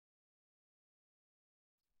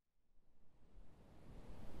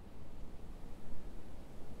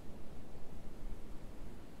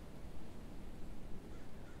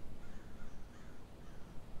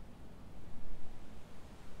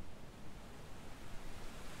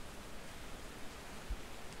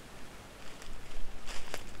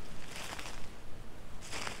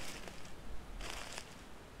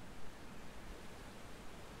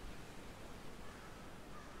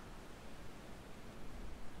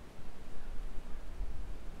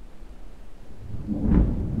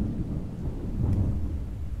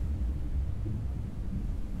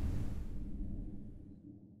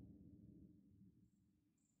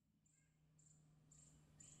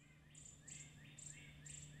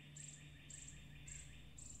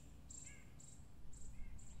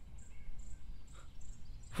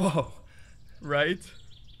Whoa. Right?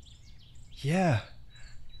 Yeah.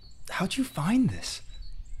 How'd you find this?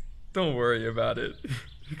 Don't worry about it.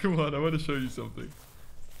 Come on, I want to show you something.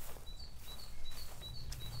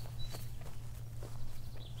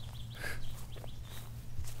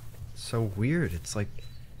 So weird. It's like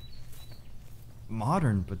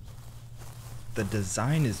modern, but the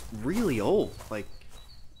design is really old. Like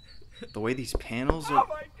the way these panels are. Oh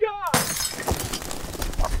my god!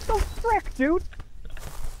 What the frick, dude?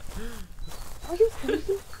 Are you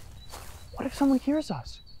crazy? What if someone hears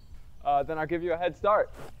us? Then I'll give you a head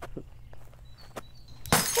start.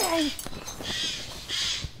 Hey!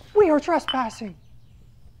 We are trespassing!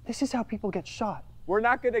 This is how people get shot. We're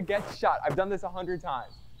not gonna get shot. I've done this 100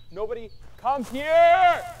 times. Nobody comes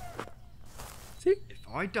here! See? If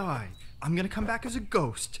I die, I'm gonna come back as a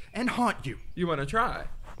ghost and haunt you. You want to try?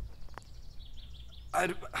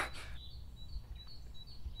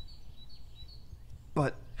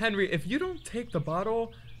 But Henry, if you don't take the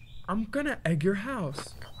bottle, I'm gonna egg your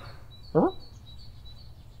house. Huh?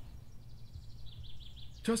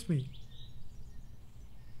 Trust me.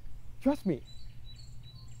 Trust me.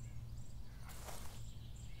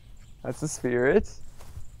 That's the spirit.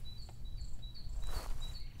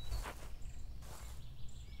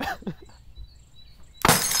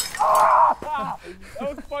 Ah!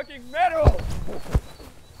 That was fucking metal!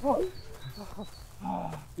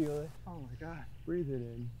 Feel it. Oh my god. Breathe it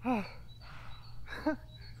in.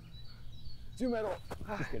 Too metal.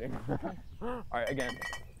 Just kidding. Alright, again.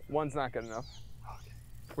 One's not good enough.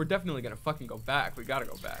 We're definitely gonna fucking go back. We gotta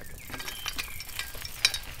go back.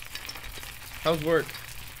 How's work?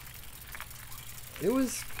 it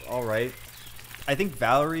was all right. I think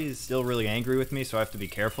Valerie is still really angry with me, so I have to be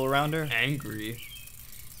careful around her. Angry?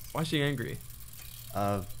 Why's she angry?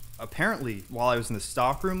 Apparently, while I was in the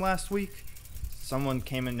stockroom last week, someone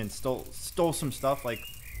came in and stole some stuff, like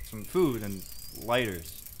some food and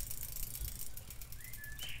lighters.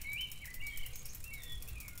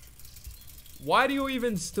 Why do you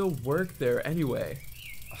even still work there anyway?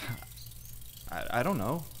 I don't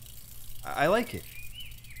know. I like it.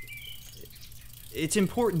 It's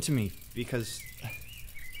important to me because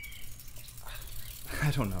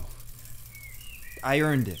I don't know. I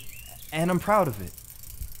earned it, and I'm proud of it.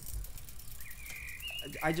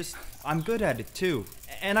 I'm good at it too,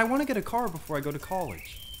 and I want to get a car before I go to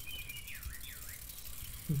college.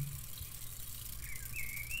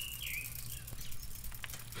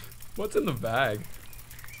 What's in the bag?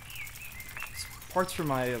 It's parts for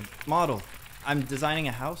my model. I'm designing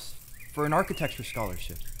a house for an architecture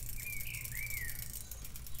scholarship.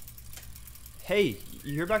 Hey,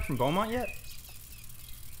 you hear back from Beaumont yet?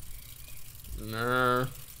 Nah.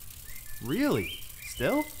 Really?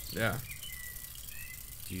 Still? Yeah.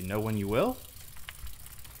 Do you know when you will?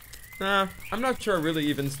 Nah, I'm not sure I really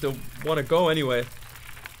even still want to go anyway.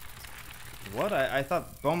 What? I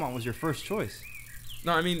thought Beaumont was your first choice.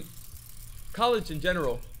 No, I mean, college in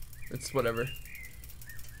general. It's whatever.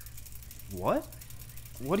 What?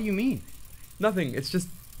 What do you mean? Nothing, it's just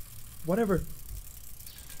whatever.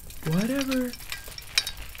 Whatever.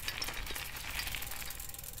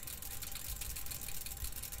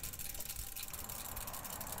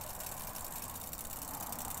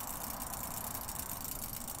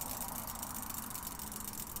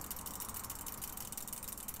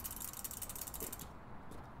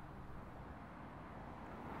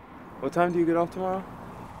 What time do you get off tomorrow?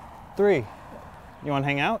 3. You want to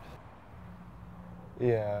hang out?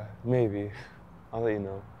 Yeah, maybe. I'll let you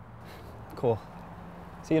know. Cool.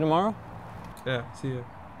 See you tomorrow? Yeah, see ya.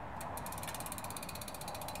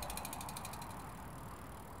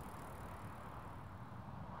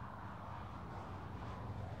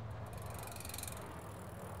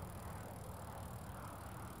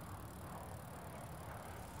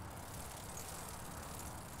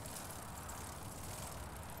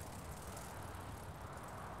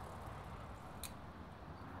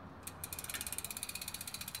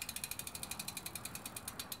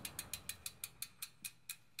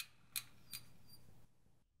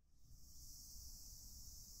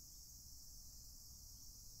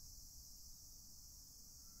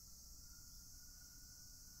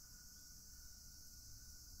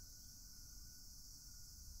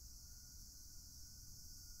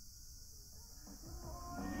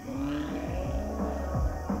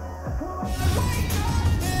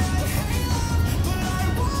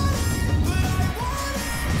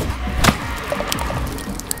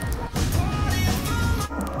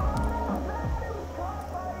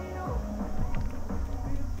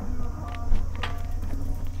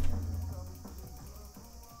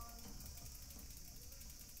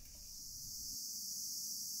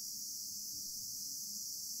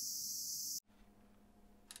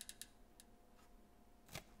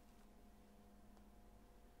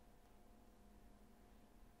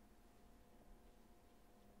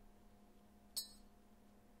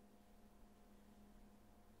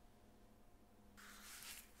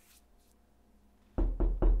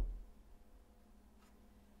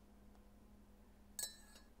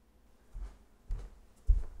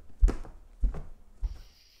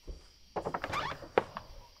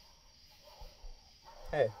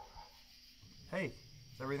 Hey,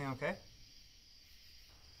 is everything okay?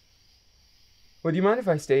 Would you mind if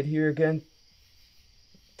I stayed here again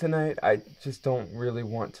tonight? I just don't really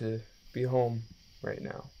want to be home right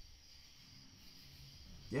now.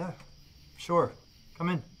 Yeah, sure. Come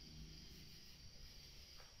in.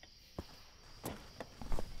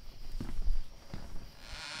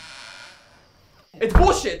 It's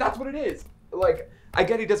bullshit! That's what it is! Like, I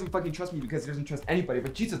get he doesn't fucking trust me because he doesn't trust anybody,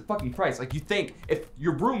 but Jesus fucking Christ, like, you think if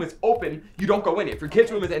your room is open, you don't go in it. If your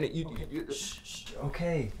kid's room is in it, you Shh.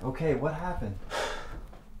 Okay, what happened?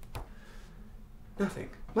 Nothing.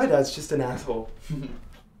 My dad's just an asshole.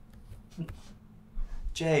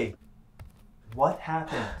 Jay, what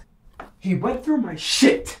happened? He went through my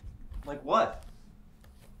shit! Like what?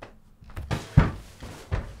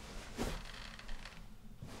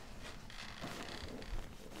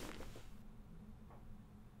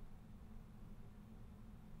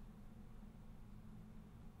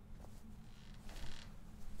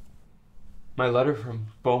 My letter from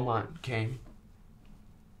Beaumont came.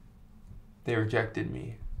 They rejected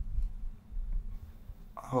me.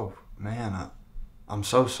 Oh, man, I'm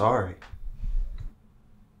so sorry.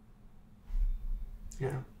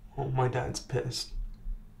 Yeah. Oh, my dad's pissed.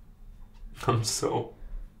 I'm so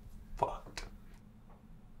fucked.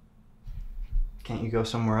 Can't you go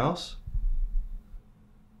somewhere else?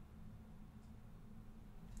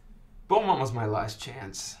 Beaumont was my last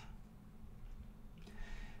chance.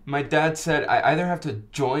 My dad said I either have to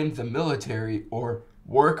join the military or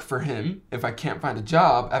work for him if I can't find a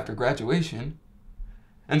job after graduation.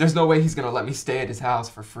 And there's no way he's gonna let me stay at his house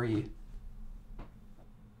for free.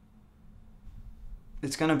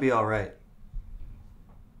 It's gonna be all right.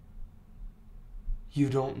 You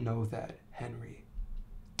don't know that, Henry.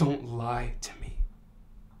 Don't lie to me.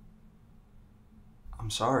 I'm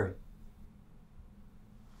sorry.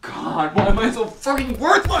 God, why am I so fucking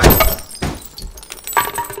worthless?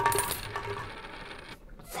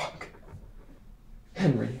 Fuck.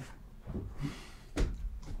 Henry.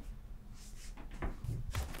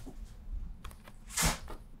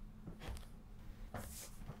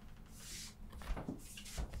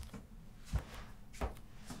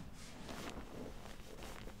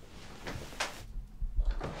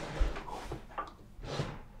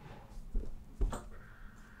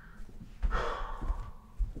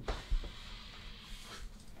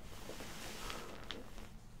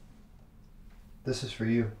 This is for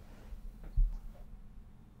you.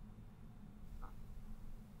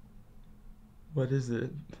 What is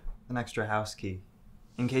it? An extra house key.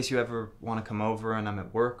 In case you ever want to come over and I'm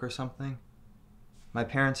at work or something. My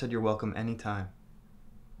parents said you're welcome anytime.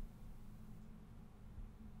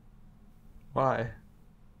 Why?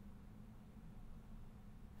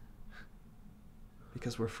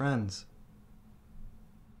 Because we're friends.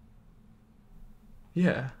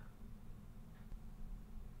 Yeah.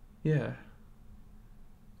 Yeah.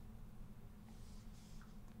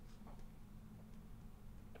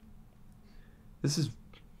 This is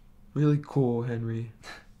really cool, Henry.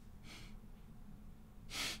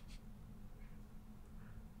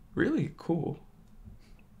 Really cool.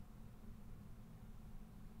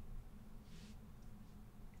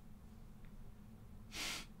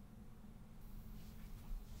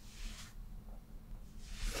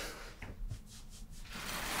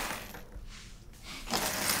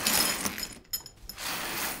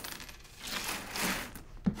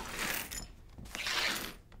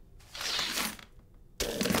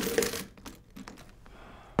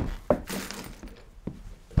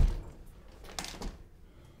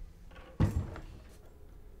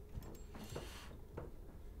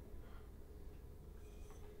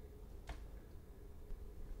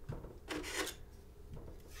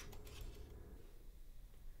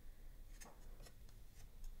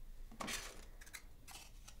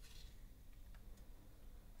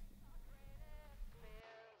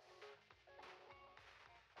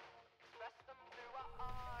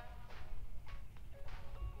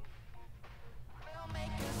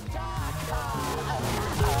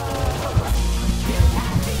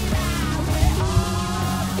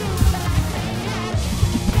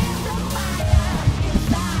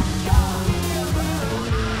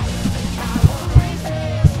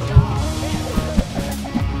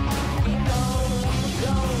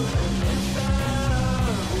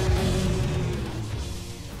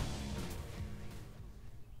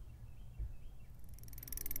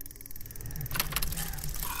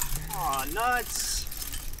 Aw, nuts.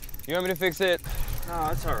 You want me to fix it? No,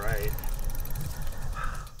 it's all right.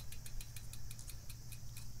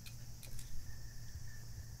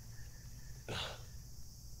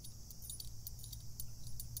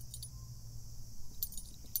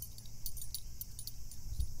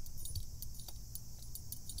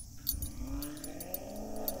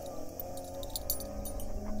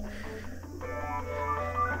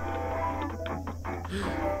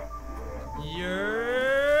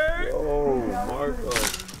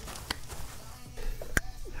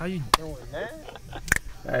 How you doing, man?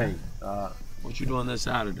 Hey, what you doing this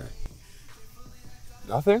Saturday?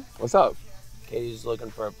 Nothing? What's up? Katie's looking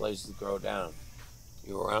for a place to throw down.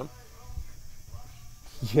 You around?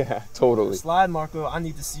 Yeah, totally. Slide, Marco. I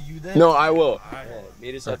need to see you there. No, I will. Yeah,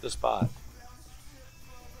 meet us at the spot.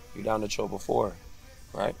 You down to chill before,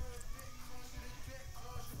 right?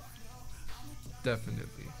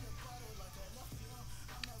 Definitely.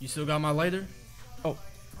 You still got my lighter? Oh,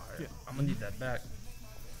 yeah. I'm gonna need that back.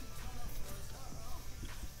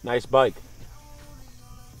 Nice bike.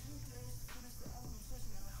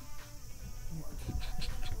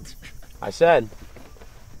 I said,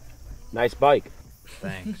 nice bike.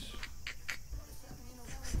 Thanks.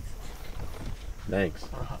 Thanks.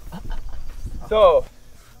 So,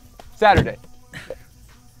 Saturday.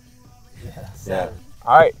 Yeah. Yeah.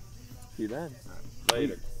 All right. See you then.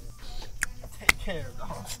 Later. Take care,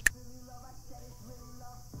 dog.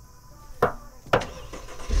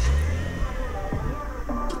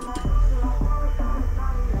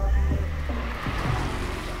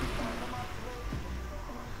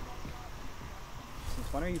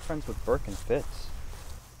 Since when are you friends with Burke and Fitz?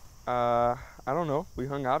 I don't know. We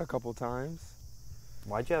hung out a couple times.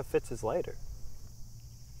 Why'd you have Fitz's lighter?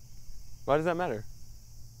 Why does that matter?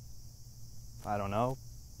 I don't know.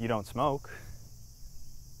 You don't smoke.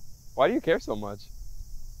 Why do you care so much?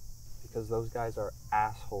 Because those guys are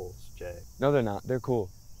assholes, Jay. No, they're not. They're cool.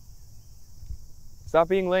 Stop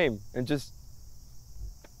being lame and just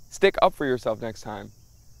stick up for yourself next time.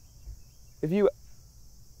 If you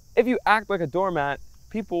act like a doormat,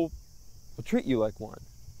 people will treat you like one.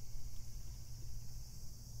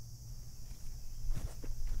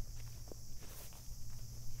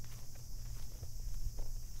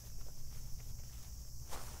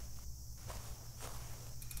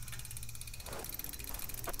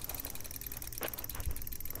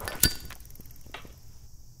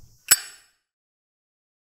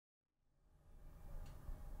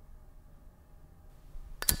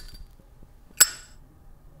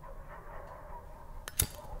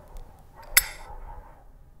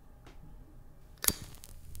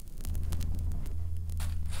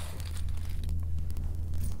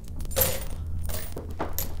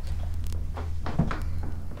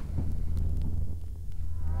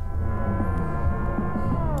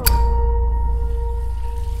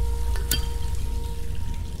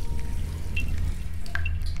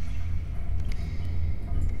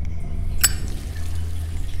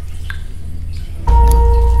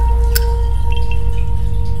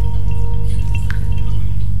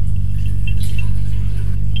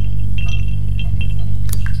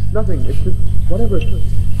 Nothing, it's just whatever.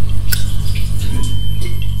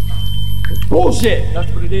 It's bullshit!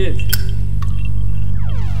 That's what it is.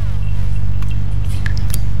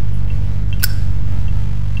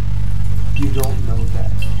 You don't know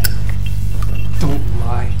that. Don't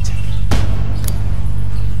lie to me.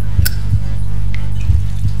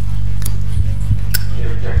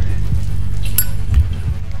 They rejected me.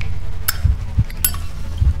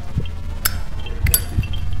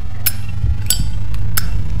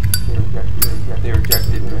 They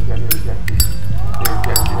rejected.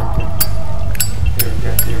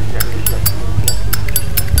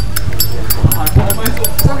 Why am I so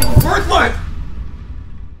fucking worthless?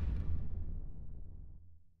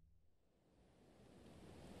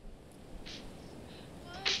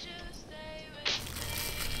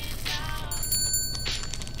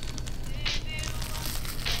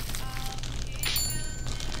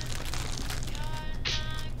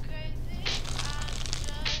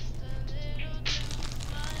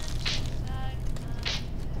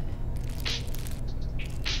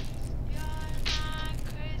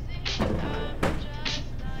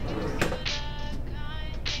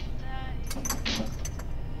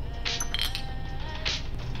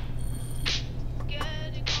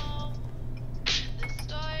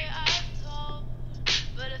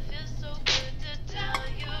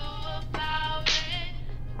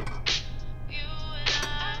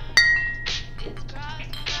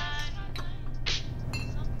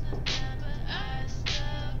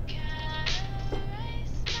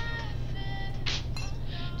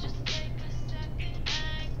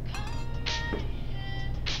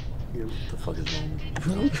 What the fuck is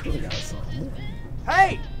wrong with you?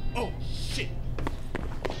 Hey! Oh, shit.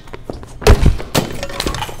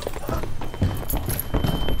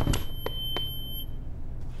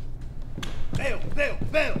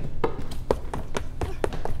 Bail!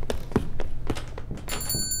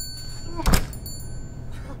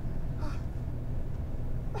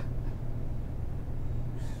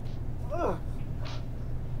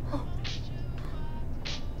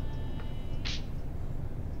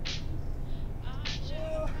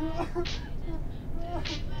 Did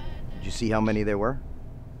you see how many there were?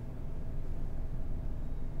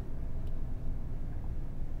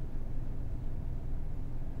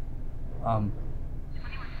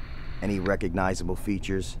 Any recognizable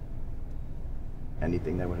features?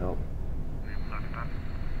 Anything that would help?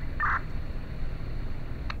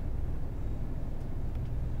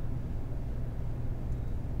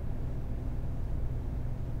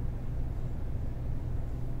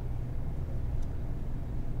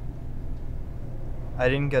 I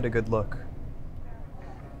didn't get a good look.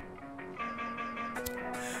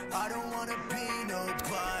 I don't wanna be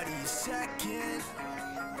nobody's second.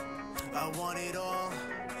 I want it all.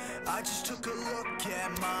 I just took a look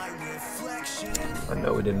at my reflection. I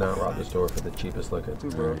know we did not rob the store for the cheapest liquor.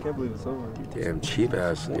 Dude, bro, I can't believe it's over. Damn cheap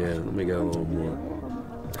ass. Yeah, let me get a little more.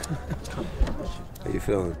 How you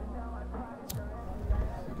feeling?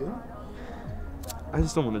 You good? I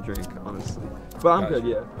just don't want to drink, honestly. But I'm good,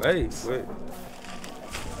 yeah. Wait.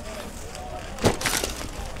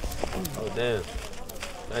 Oh, damn.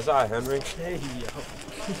 Nice eye, Henry. Hey, yo.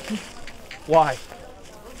 Why?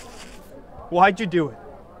 Why'd you do it?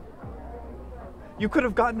 You could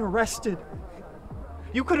have gotten arrested.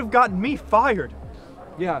 You could have gotten me fired.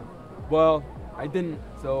 Yeah, well, I didn't,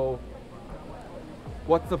 so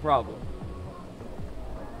what's the problem?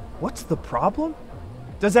 What's the problem?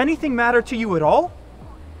 Does anything matter to you at all?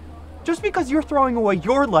 Just because you're throwing away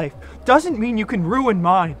your life doesn't mean you can ruin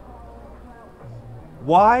mine.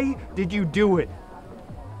 Why did you do it?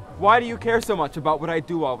 Why do you care so much about what I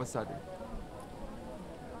do all of a sudden?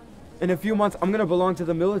 In a few months, I'm gonna belong to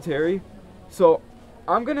the military, so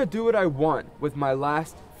I'm gonna do what I want with my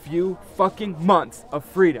last few fucking months of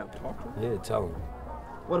freedom. Yeah, tell him.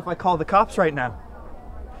 What if I call the cops right now?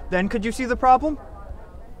 Then could you see the problem?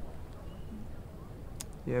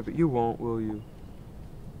 Yeah, but you won't, will you?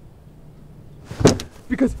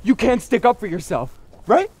 Because you can't stick up for yourself,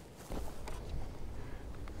 right?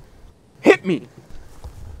 Hit me!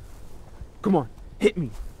 Come on, hit me.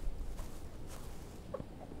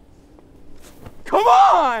 Come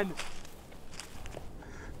on!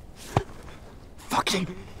 Fucking hit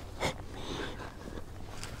me.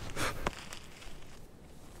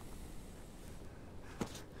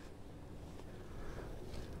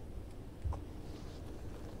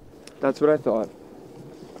 That's what I thought.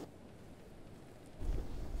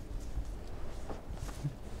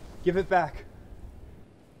 Give it back.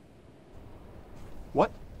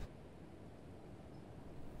 What?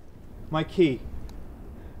 My key.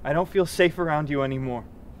 I don't feel safe around you anymore.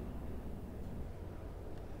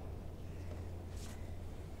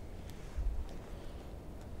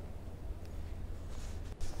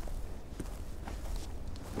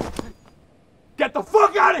 Get the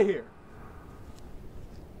fuck out of here!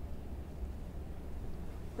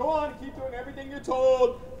 Go on, keep doing everything you're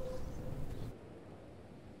told.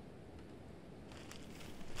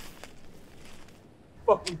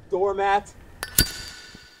 Fucking doormat.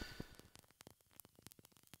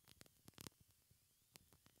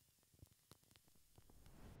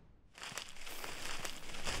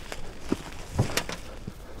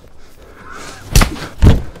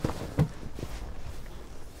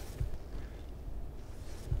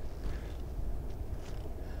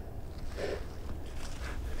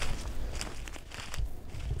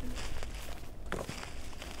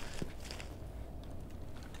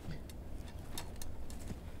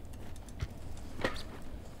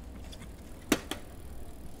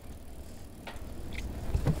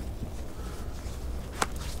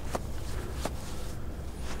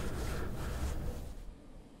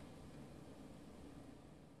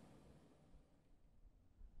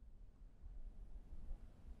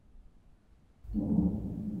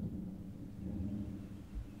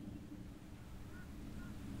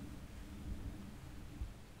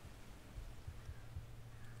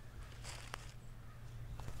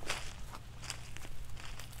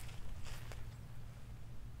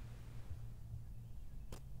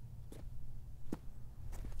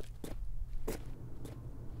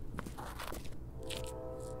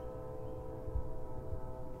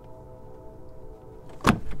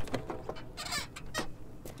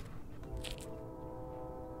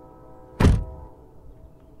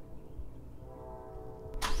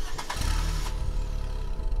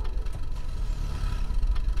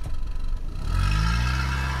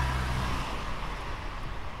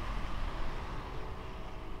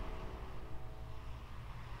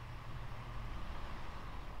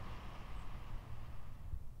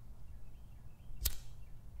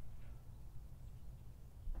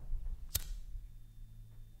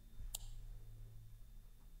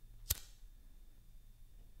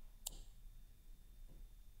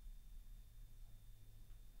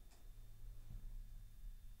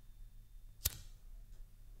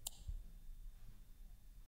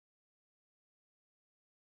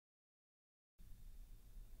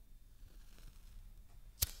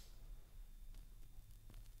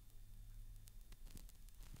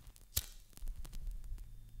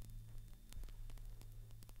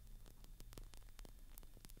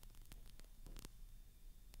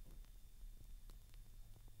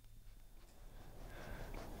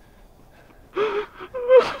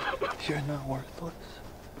 You're not worthless.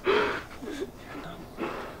 You're not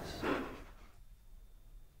worthless.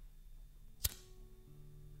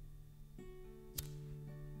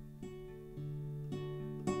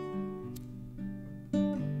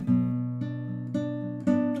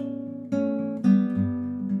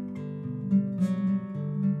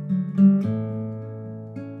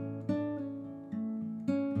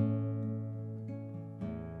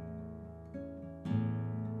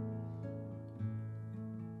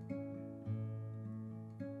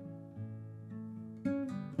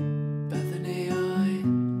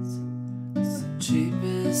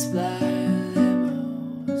 Cheapest black